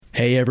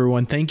Hey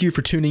everyone, thank you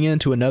for tuning in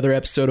to another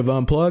episode of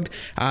Unplugged.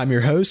 I'm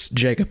your host,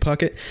 Jacob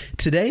Puckett.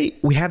 Today,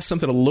 we have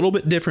something a little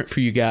bit different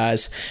for you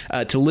guys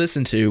to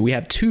listen to. We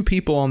have two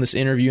people on this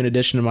interview in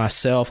addition to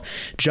myself.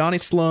 Johnny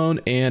Sloan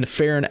and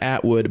Farron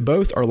Atwood,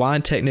 both are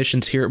line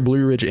technicians here at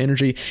Blue Ridge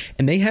Energy,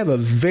 and they have a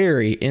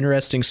very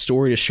interesting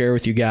story to share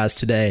with you guys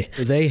today.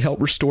 They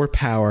helped restore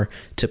power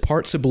to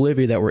parts of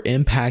Bolivia that were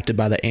impacted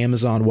by the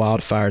Amazon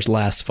wildfires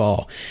last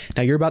fall.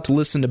 Now, you're about to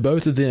listen to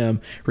both of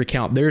them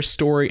recount their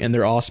story and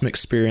their awesome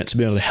experience to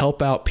be able to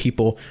help out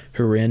people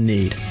who are in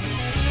need.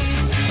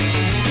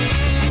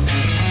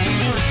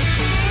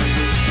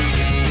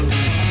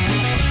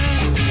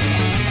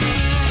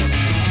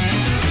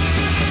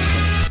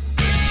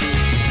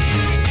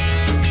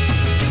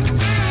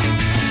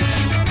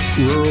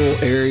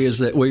 Rural areas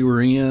that we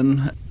were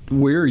in,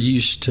 we're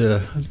used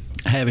to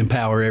having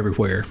power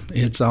everywhere.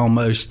 It's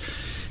almost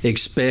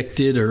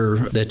expected or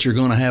that you're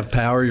going to have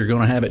power, you're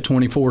going to have it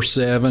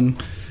 24/7.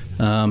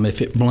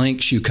 If it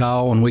blinks, you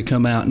call, and we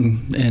come out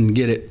and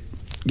get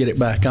it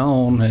back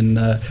on.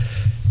 And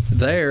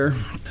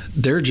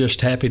they're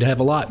just happy to have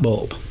a light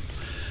bulb.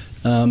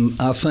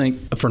 I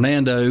think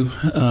Fernando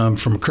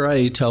from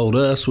Cray told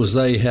us was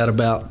they had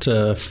about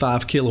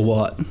 5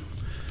 kilowatt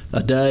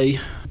a day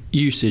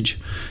usage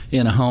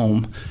in a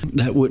home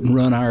that wouldn't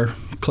run our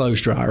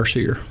clothes dryers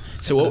here.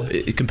 So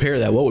compare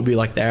that. What would be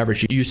like the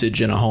average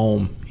usage in a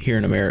home here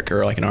in America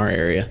or like in our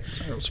area?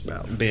 So it's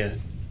about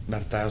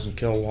 1,000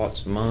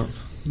 kilowatts a month.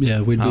 Yeah,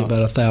 we'd be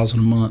about 1,000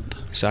 a month.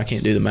 So I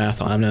can't do the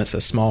math. I know it's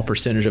a small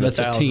percentage of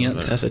 1,000.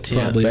 That's a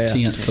tenth. Probably a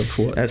tenth of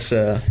what. That's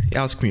I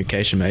was a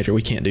communication major.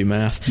 We can't do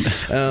math.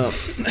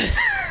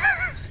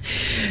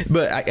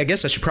 But I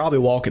guess I should probably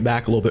walk it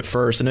back a little bit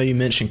first. I know you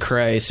mentioned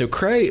Cray. So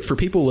Cray, for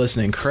people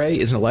listening, Cray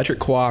is an electric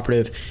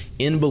cooperative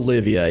in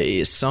Bolivia. It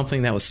is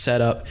something that was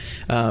set up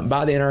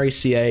by the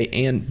NRECA,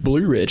 and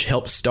Blue Ridge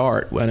helped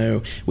start. I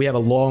know we have a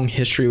long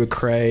history with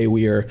Cray.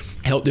 We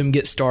helped them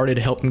get started,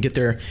 helped them get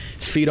their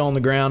feet on the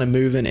ground and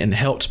moving, and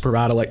helped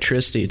provide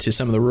electricity to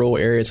some of the rural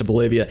areas of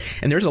Bolivia.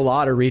 And there's a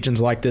lot of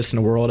regions like this in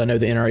the world. I know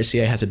the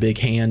NRECA has a big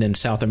hand in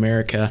South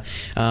America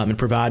in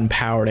providing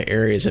power to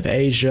areas of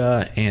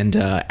Asia and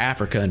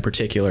Africa in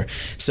particular.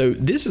 So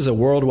this is a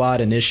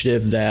worldwide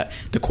initiative that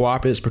the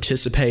cooperatives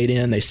participate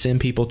in. They send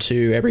people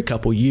to every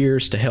couple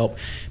years to help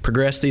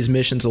progress these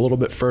missions a little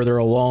bit further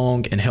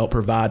along and help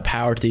provide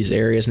power to these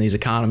areas and these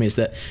economies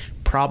that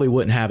probably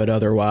wouldn't have it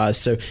otherwise.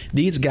 So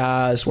these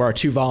guys were our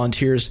two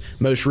volunteers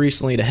most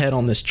recently to head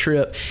on this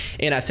trip.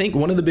 And I think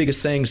one of the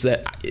biggest things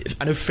that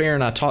I know Farron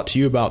and I talked to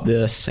you about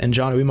this, and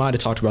Johnny, we might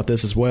have talked about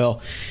this as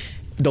well.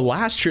 The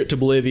last trip to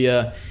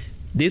Bolivia,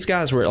 these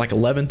guys were at like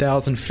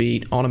 11,000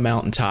 feet on a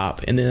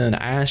mountaintop, and then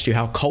I asked you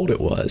how cold it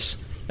was,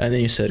 and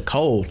then you said,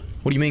 cold?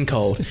 What do you mean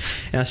cold?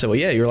 And I said, well,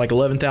 yeah, you're like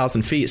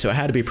 11,000 feet, so it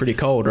had to be pretty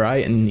cold,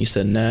 right? And you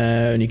said,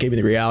 no, and you gave me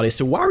the reality.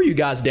 So why were you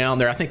guys down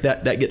there? I think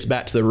that gets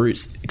back to the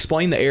roots.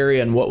 Explain the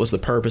area and what was the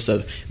purpose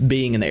of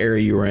being in the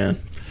area you were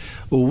in.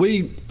 Well,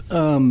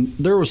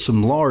 there was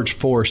some large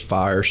forest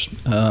fires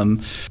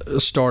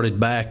started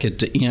back at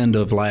the end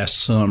of last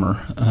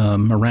summer,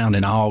 around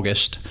in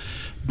August.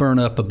 Burn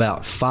up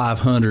about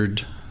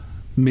 500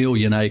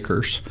 million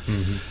acres,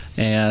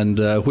 and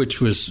which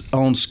was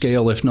on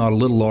scale, if not a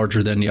little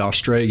larger than the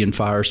Australian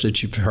fires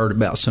that you've heard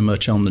about so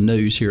much on the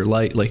news here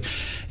lately.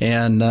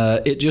 And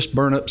it just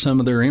burned up some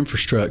of their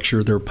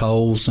infrastructure, their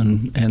poles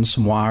and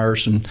some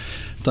wires and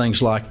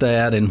things like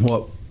that. And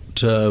what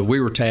we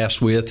were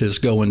tasked with is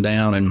going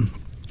down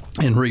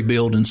and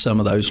rebuilding some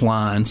of those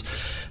lines,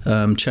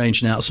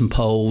 changing out some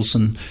poles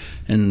and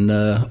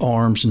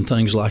arms and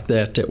things like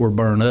that were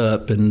burned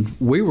up. And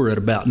we were at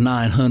about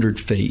 900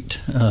 feet.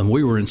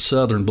 We were in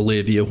southern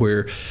Bolivia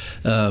where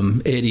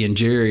Eddie and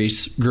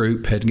Jerry's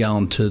group had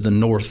gone to the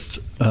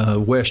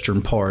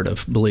northwestern part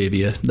of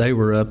Bolivia. They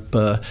were up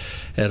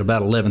at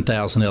about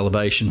 11,000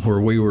 elevation, where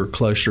we were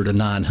closer to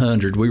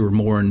 900. We were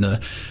more in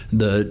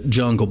the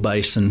jungle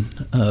basin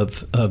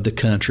of the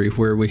country,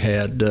 where we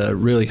had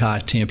really high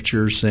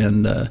temperatures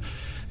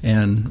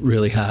and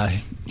really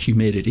high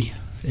humidity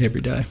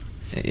every day.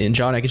 And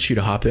John, I get you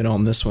to hop in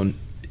on this one.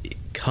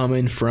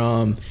 Coming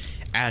from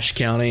Ashe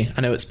County, I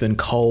know it's been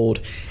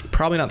cold.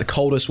 Probably not the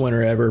coldest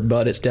winter ever,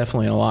 but it's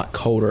definitely a lot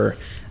colder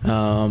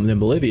than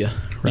Bolivia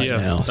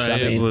now.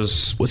 So,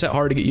 was that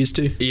hard to get used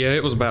to? Yeah,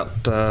 it was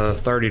about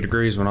 30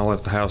 degrees when I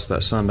left the house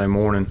that Sunday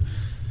morning.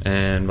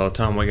 And by the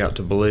time we got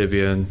to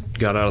Bolivia and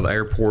got out of the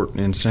airport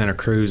in Santa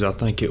Cruz, I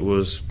think it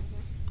was,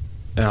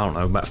 I don't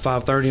know, about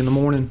 5:30 in the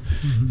morning,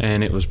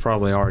 and it was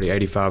probably already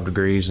 85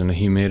 degrees, and the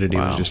humidity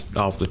was just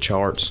off the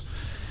charts,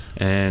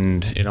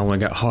 and it only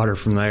got hotter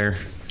from there.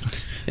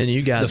 And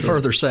you guys, the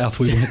further south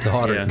we went, the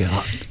hotter it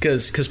got.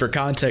 Because for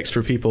context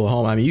for people at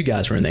home, I mean, you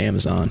guys were in the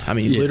Amazon. I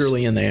mean,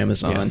 literally in the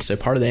Amazon. Yeah. So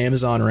part of the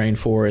Amazon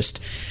rainforest.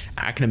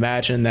 I can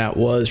imagine that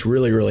was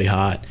really, really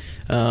hot.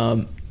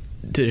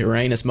 Did it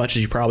rain as much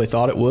as you probably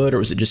thought it would, or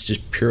was it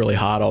just purely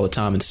hot all the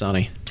time and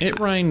sunny? It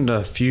rained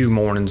a few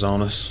mornings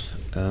on us.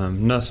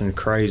 Nothing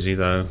crazy,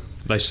 though.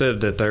 They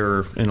said that they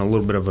were in a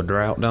little bit of a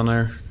drought down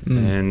there,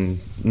 and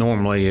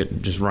normally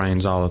it just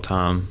rains all the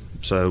time.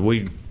 So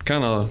we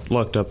kind of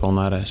lucked up on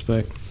that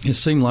aspect. It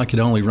seemed like it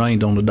only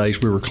rained on the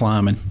days we were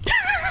climbing.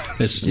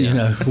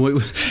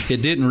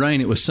 It didn't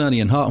rain. It was sunny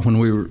and hot when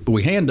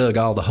we hand dug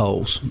all the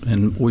holes,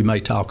 and we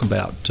may talk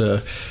about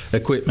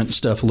equipment and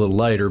stuff a little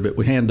later. But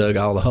we hand dug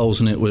all the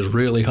holes, and it was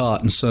really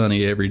hot and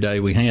sunny every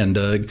day we hand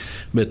dug.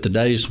 But the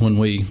days when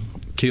we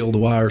killed the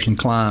wires and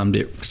climbed,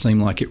 it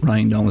seemed like it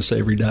rained on us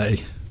every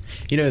day.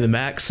 The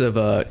max of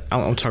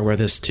I'll talk about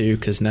this too,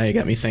 because now you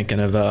got me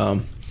thinking of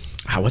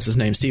what's his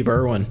name, Steve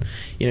Irwin.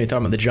 You're talking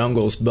about the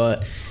jungles,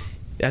 but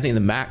I think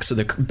the max of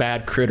the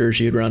bad critters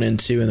you'd run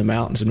into in the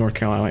mountains of North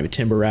Carolina, maybe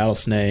timber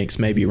rattlesnakes,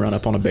 maybe run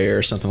up on a bear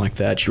or something like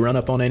that. Did you run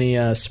up on any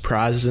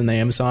surprises in the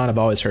Amazon? I've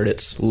always heard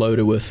it's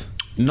loaded with.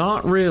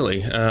 Not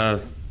really.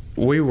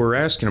 We were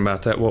asking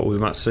about that, what we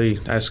might see,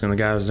 asking the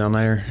guys down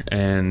there,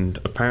 and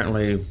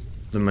apparently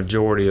the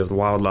majority of the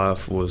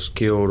wildlife was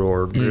killed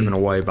or driven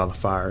away by the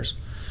fires.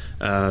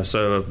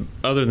 So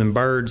other than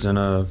birds and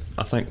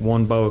I think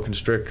one boa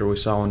constrictor we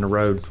saw on the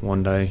road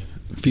one day.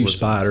 A few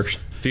spiders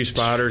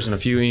and a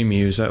few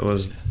emus. That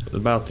was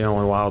about the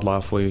only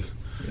wildlife we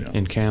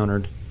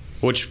encountered,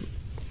 which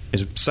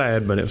is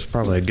sad, but it was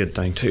probably a good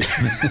thing too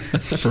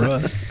for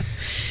us.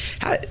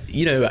 I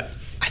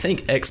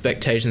think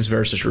expectations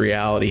versus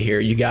reality here.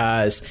 You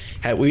guys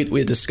we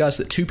had discussed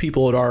that two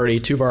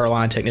of our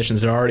line technicians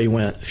had already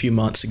went a few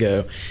months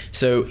ago.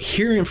 So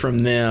hearing from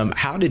them,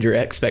 how did your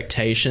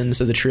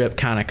expectations of the trip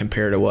kind of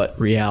compare to what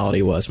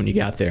reality was when you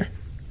got there?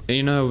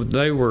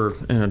 They were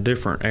in a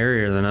different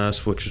area than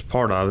us, which was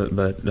part of it.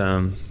 But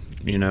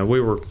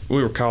we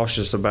were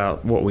cautious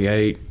about what we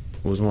ate.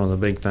 Was one of the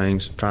big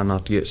things. Trying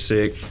not to get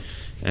sick,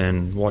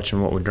 and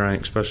watching what we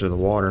drank, especially the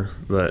water.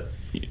 But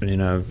we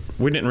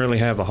didn't really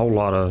have a whole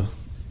lot of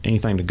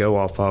anything to go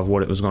off of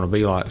what it was going to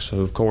be like. So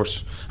of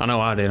course, I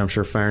know I did. I'm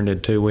sure Farron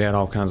did too. We had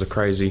all kinds of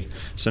crazy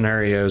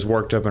scenarios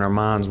worked up in our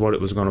minds what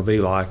it was going to be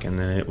like, and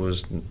then it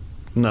was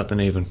nothing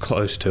even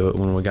close to it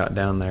when we got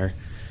down there.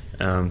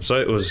 So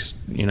it was,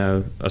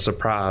 a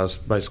surprise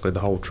basically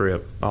the whole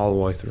trip, all the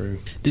way through.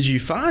 Did you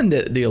find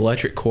that the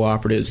electric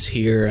cooperatives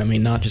here,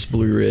 not just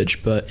Blue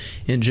Ridge, but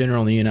in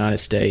general in the United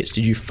States,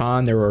 did you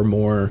find there were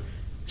more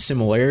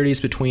similarities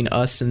between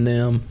us and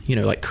them,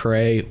 like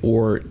Cray,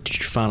 or did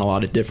you find a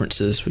lot of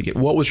differences?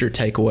 What was your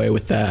takeaway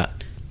with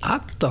that? I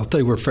thought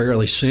they were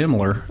fairly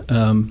similar,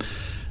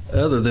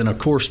 other than, of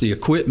course, the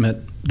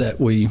equipment that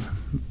we're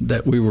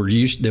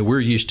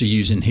used to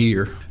using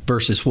here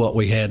versus what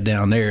we had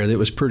down there. That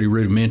was pretty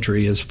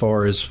rudimentary as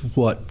far as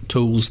what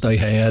tools they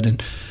had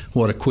and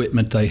what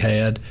equipment they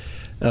had.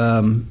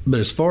 But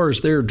as far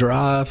as their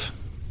drive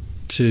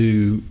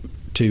to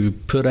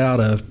put out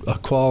a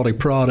quality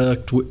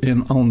product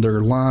on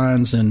their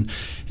lines and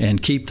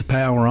keep the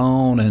power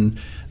on, and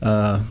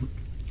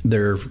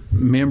their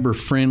member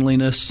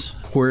friendliness,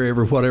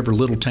 whatever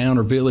little town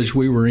or village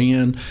we were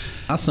in,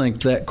 I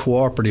think that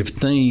cooperative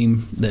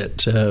theme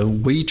that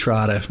we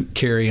try to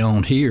carry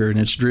on here, and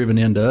it's driven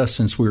into us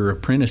since we were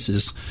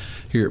apprentices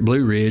here at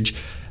Blue Ridge.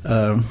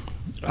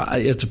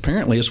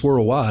 It's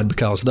worldwide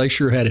because they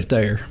sure had it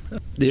there.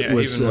 Even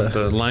with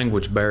the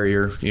language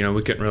barrier,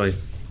 we couldn't really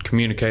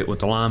communicate with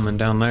the linemen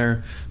down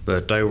there,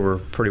 but they were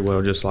pretty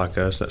well just like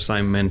us, that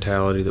same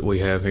mentality that we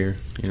have here,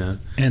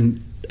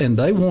 And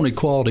they wanted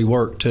quality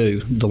work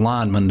too. The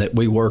linemen that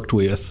we worked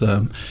with,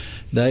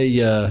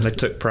 they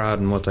took pride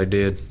in what they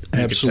did.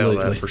 Absolutely, you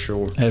could tell that for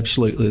sure.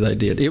 Absolutely, they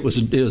did. It was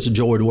a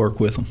joy to work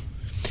with them.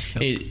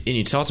 And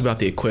you talked about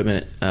the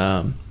equipment.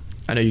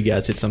 I know you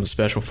guys did something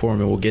special for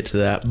them, and we'll get to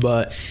that.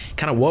 But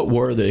kind of what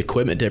were the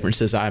equipment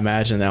differences? I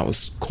imagine that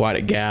was quite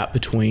a gap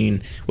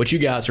between what you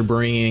guys are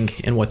bringing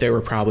and what they were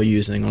probably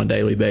using on a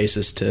daily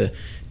basis to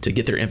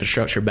get their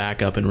infrastructure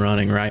back up and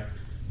running, right?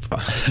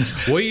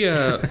 We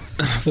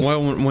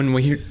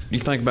when you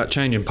think about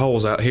changing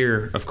poles out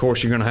here, of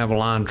course you're going to have a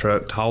line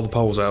truck to haul the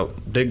poles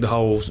out, dig the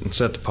holes, and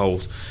set the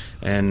poles.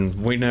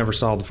 And we never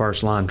saw the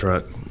first line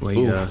truck.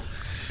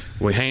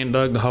 We hand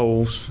dug the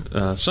holes.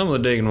 Some of the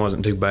digging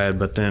wasn't too bad,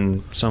 but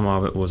then some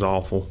of it was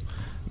awful.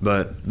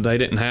 But they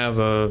didn't have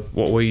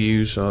what we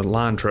use, a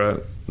line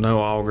truck, no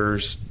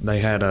augers. They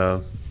had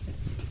a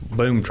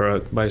boom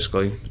truck,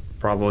 basically,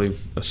 probably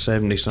a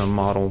 70-some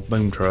model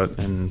boom truck,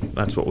 and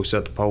that's what we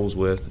set the poles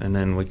with, and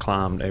then we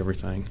climbed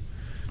everything.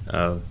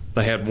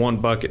 They had one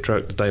bucket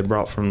truck that they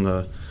brought from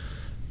the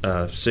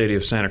city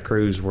of Santa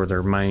Cruz where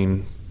their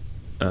main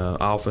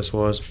office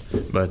was,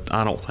 but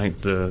I don't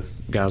think the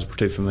guys were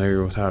too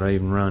familiar with how to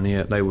even run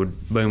it. They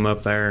would boom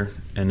up there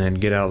and then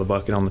get out of the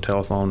bucket on the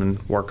telephone and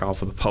work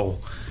off of the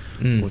pole,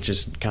 which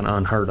is kind of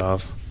unheard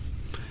of.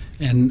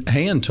 And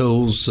hand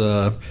tools,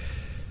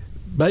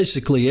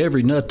 basically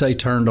every nut they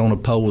turned on a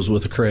pole was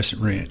with a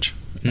crescent wrench,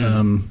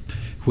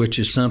 which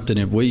is something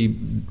that we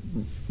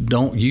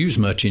don't use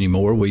much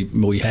anymore.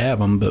 We have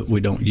them, but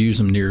we don't use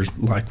them near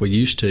like we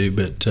used to.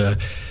 But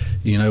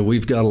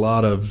we've got a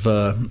lot of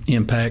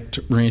impact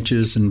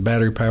wrenches and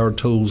battery-powered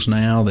tools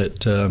now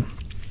that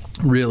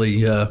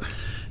really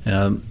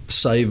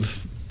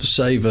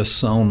save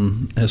us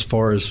on as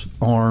far as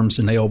arms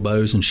and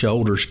elbows and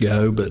shoulders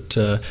go. But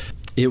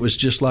it was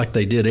just like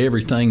they did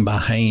everything by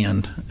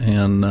hand.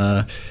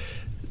 And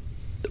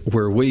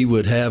where we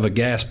would have a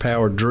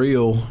gas-powered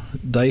drill,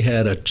 they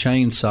had a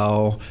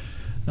chainsaw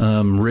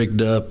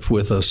rigged up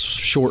with a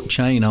short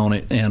chain on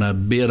it and a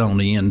bit on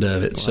the end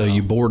of it. Wow. So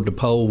you bored the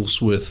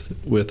poles with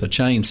a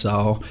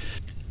chainsaw.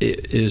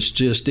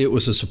 It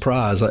was a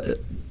surprise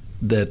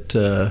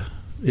that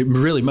it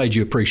really made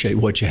you appreciate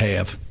what you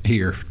have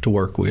here to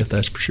work with,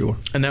 that's for sure.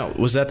 And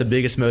was that the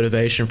biggest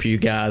motivation for you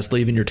guys,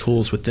 leaving your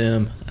tools with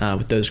them,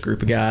 with those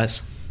group of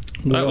guys?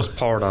 That was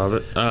part of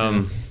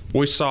it.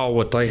 We saw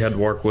what they had to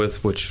work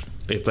with, which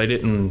if they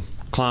didn't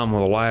climb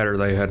with a ladder,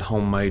 they had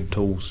homemade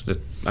tools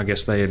that I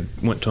guess they had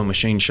went to a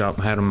machine shop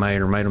and had them made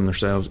or made them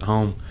themselves at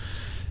home.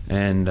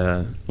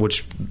 And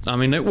which, I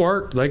mean, it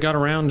worked. They got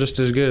around just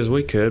as good as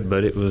we could,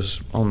 but it was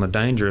on the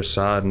dangerous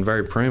side and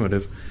very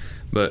primitive.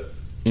 But,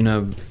 you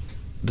know,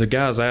 the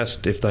guys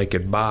asked if they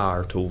could buy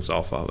our tools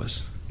off of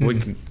us.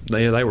 Mm-hmm.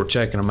 They were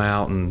checking them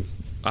out, and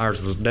ours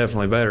was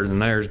definitely better than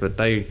theirs, but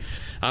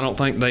I don't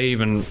think they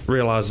even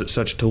realized that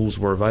such tools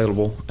were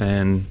available.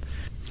 And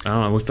I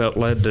don't know, we felt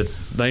led that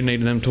they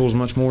needed them tools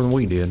much more than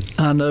we did.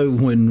 I know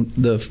when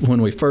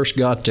we first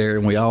got there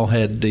and we all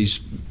had these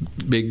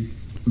big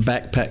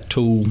backpack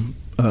tool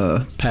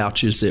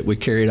pouches that we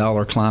carried all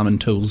our climbing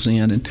tools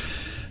in, and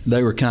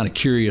they were kind of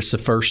curious the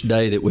first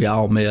day that we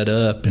all met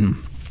up, and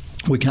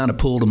we kind of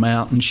pulled them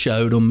out and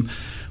showed them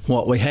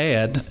what we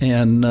had,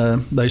 and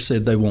they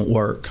said they won't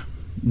work.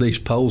 These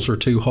poles are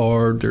too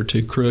hard, they're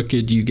too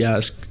crooked, you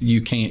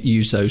can't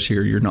use those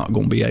here, you're not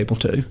going to be able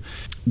to.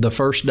 The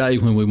first day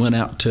when we went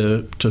out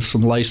to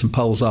lay some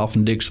poles off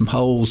and dig some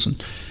holes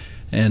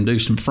and do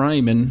some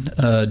framing,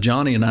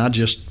 Johnny and I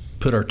just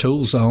put our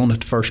tools on at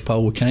the first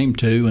pole we came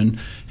to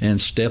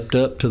and stepped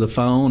up to the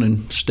phone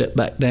and stepped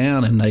back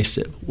down, and they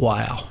said,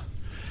 wow.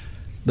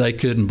 They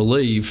couldn't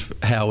believe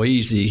how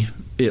easy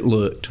it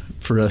looked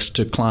for us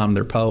to climb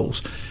their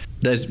poles.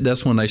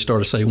 That's when they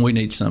started saying, we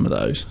need some of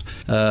those.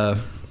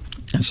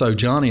 And so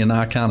Johnny and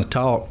I kind of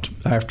talked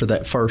after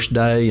that first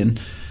day, and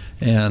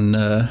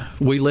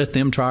we let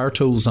them try our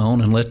tools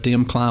on and let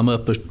them climb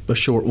up a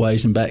short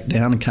ways and back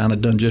down, and kind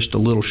of done just a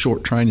little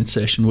short training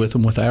session with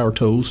them with our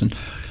tools. And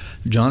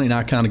Johnny and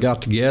I kind of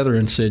got together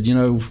and said, you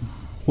know,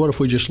 what if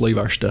we just leave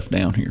our stuff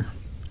down here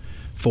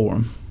for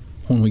them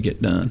when we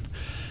get done?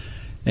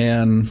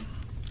 And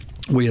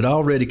we had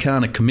already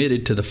kind of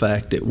committed to the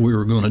fact that we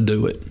were going to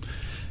do it.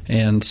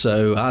 And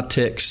so I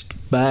text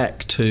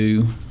back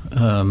to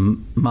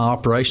my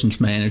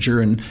operations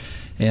manager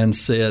and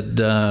said,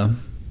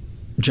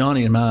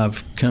 Johnny and I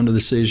have come to the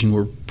decision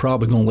we're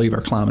probably going to leave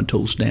our climbing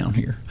tools down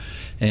here.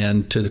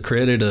 And to the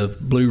credit of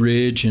Blue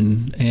Ridge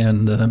and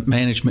the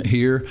management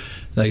here,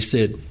 they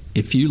said,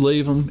 if you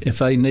leave them, if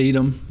they need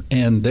them,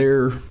 and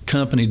their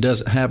company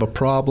doesn't have a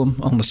problem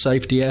on the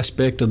safety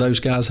aspect of those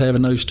guys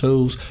having those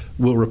tools,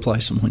 we'll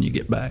replace them when you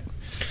get back.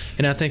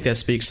 And I think that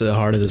speaks to the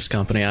heart of this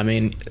company. I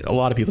mean, a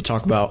lot of people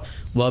talk about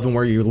loving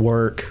where you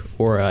work,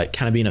 or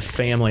kind of being a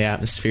family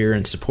atmosphere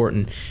and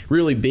supporting,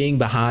 really being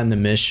behind the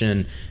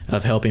mission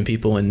of helping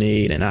people in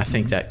need. And I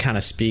think that kind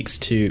of speaks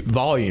to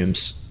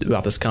volumes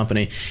about this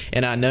company.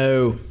 And I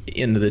know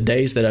in the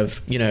days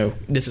that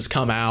this has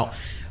come out,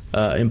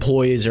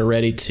 employees are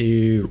ready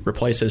to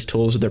replace those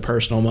tools with their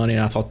personal money.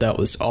 And I thought that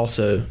was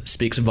also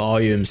speaks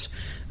volumes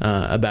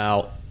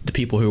about the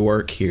people who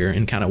work here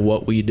and kind of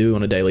what we do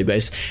on a daily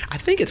basis. I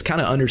think it's kind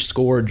of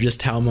underscored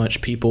just how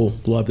much people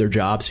love their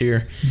jobs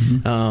here,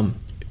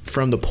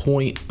 from the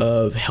point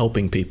of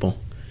helping people.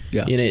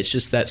 Yeah. It's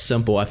just that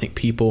simple. I think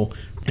people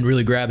and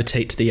really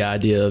gravitate to the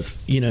idea of,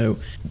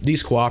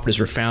 these cooperatives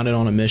were founded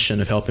on a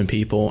mission of helping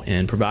people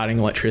and providing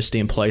electricity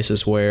in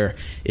places where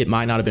it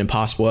might not have been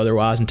possible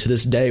otherwise. And to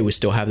this day, we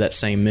still have that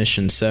same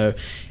mission. So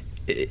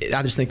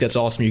I just think that's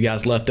awesome you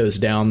guys left those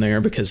down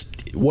there, because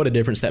what a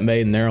difference that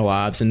made in their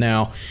lives. And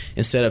now,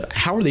 instead of,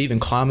 how were they even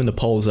climbing the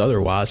poles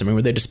otherwise? I mean,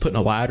 were they just putting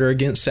a ladder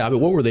against it? I mean,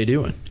 what were they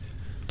doing?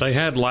 They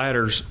had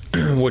ladders,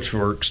 which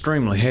were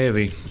extremely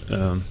heavy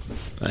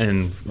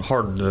and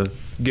hard to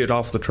get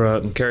off the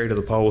truck and carry to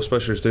the pole,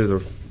 especially through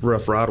the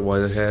rough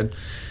right-of-way they had.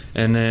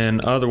 And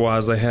then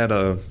otherwise, they had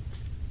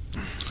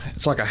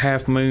it's like a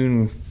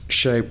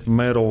half-moon-shaped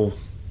metal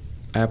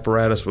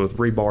apparatus with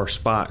rebar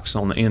spikes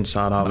on the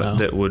inside of it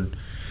that would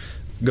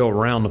go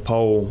around the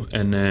pole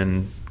and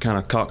then kind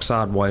of cock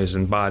sideways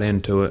and bite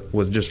into it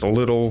with just a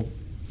little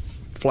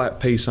flat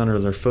piece under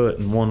their foot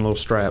and one little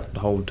strap to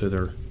hold to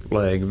their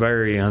leg.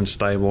 Very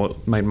unstable.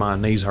 It made my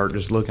knees hurt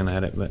just looking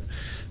at it. But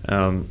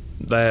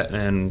that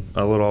and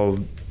a little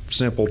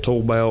simple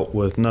tool belt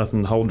with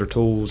nothing to hold their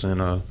tools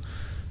and a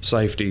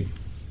safety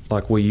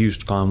like we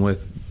used to climb with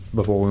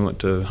before we went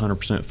to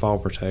 100% fall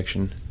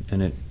protection.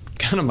 And it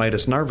kind of made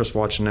us nervous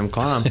watching them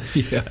climb.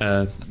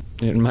 Yeah.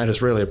 It made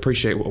us really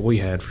appreciate what we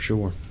had, for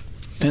sure.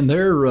 And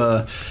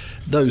they're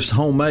those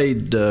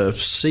homemade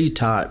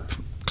C-type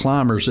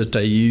climbers that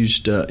they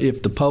used.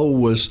 If the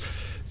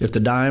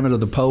diameter of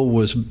the pole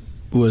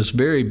was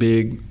very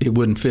big, it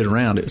wouldn't fit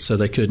around it, so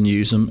they couldn't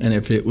use them. And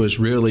if it was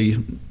really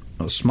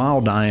a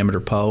small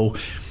diameter pole,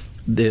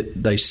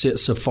 that they sit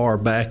so far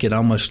back it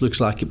almost looks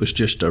like it was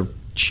just a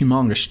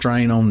humongous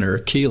strain on their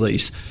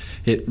Achilles.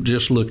 It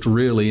just looked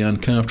really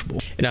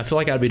uncomfortable. And I feel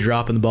like I'd be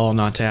dropping the ball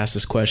not to ask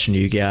this question to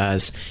you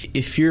guys.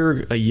 If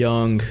you're a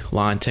young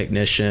line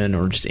technician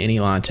or just any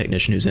line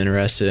technician who's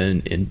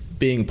interested in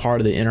being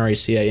part of the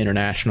NRACA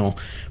International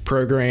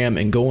program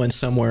and going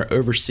somewhere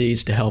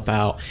overseas to help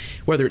out,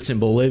 whether it's in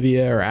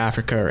Bolivia or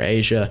Africa or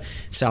Asia,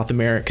 South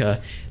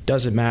America,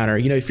 doesn't matter.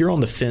 If you're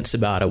on the fence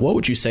about it, what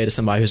would you say to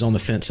somebody who's on the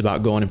fence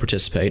about going and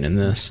participating in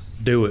this?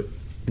 Do it.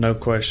 No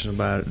question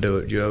about it. Do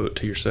it. You owe it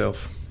to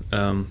yourself.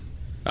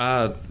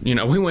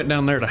 We went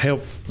down there to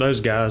help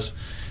those guys,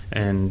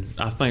 and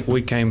I think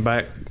we came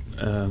back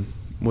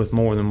with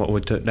more than what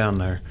we took down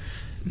there.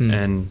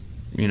 And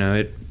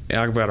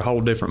I've got a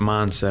whole different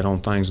mindset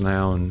on things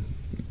now, and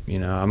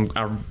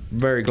I'm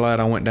very glad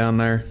I went down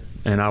there,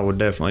 and I would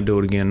definitely do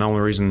it again. The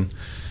only reason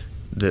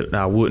that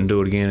I wouldn't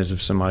do it again is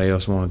if somebody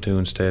else wanted to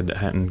instead that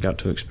hadn't got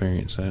to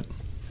experience that.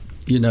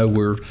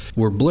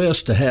 We're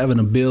blessed to have an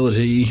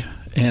ability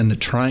and the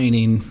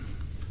training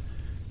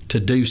to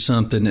do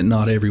something that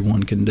not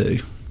everyone can do.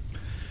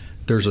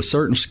 There's a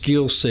certain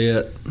skill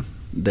set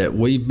that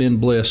we've been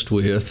blessed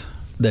with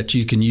that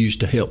you can use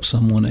to help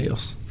someone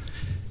else.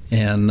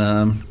 And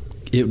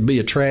it would be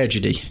a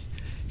tragedy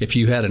if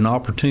you had an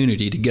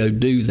opportunity to go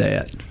do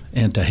that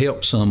and to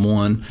help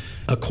someone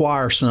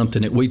acquire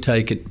something that we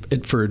take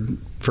it for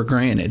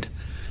granted.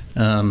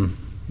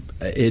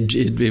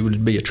 It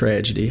would be a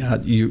tragedy.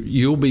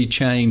 You'll be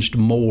changed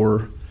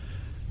more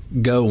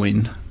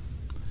going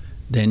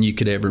than you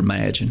could ever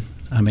imagine.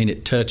 I mean,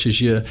 it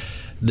touches you,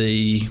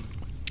 the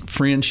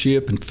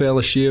friendship and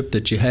fellowship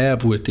that you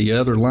have with the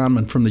other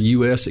linemen from the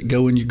U.S. that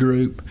go in your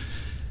group.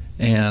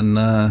 And,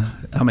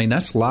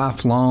 that's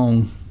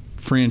lifelong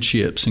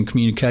friendships and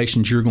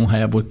communications you're going to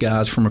have with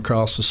guys from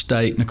across the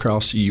state and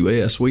across the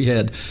U.S. We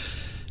had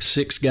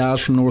 6 guys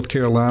from North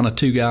Carolina,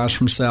 2 guys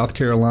from South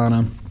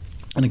Carolina,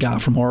 and a guy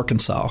from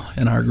Arkansas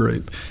in our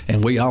group.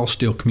 And we all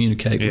still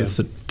communicate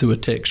through a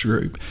text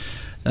group.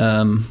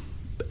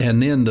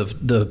 And then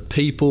the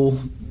people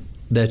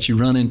that you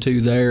run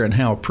into there and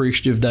how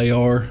appreciative they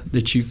are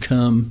that you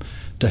come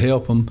to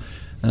help them,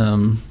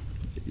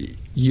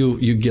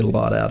 you get a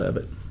lot out of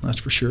it. That's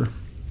for sure.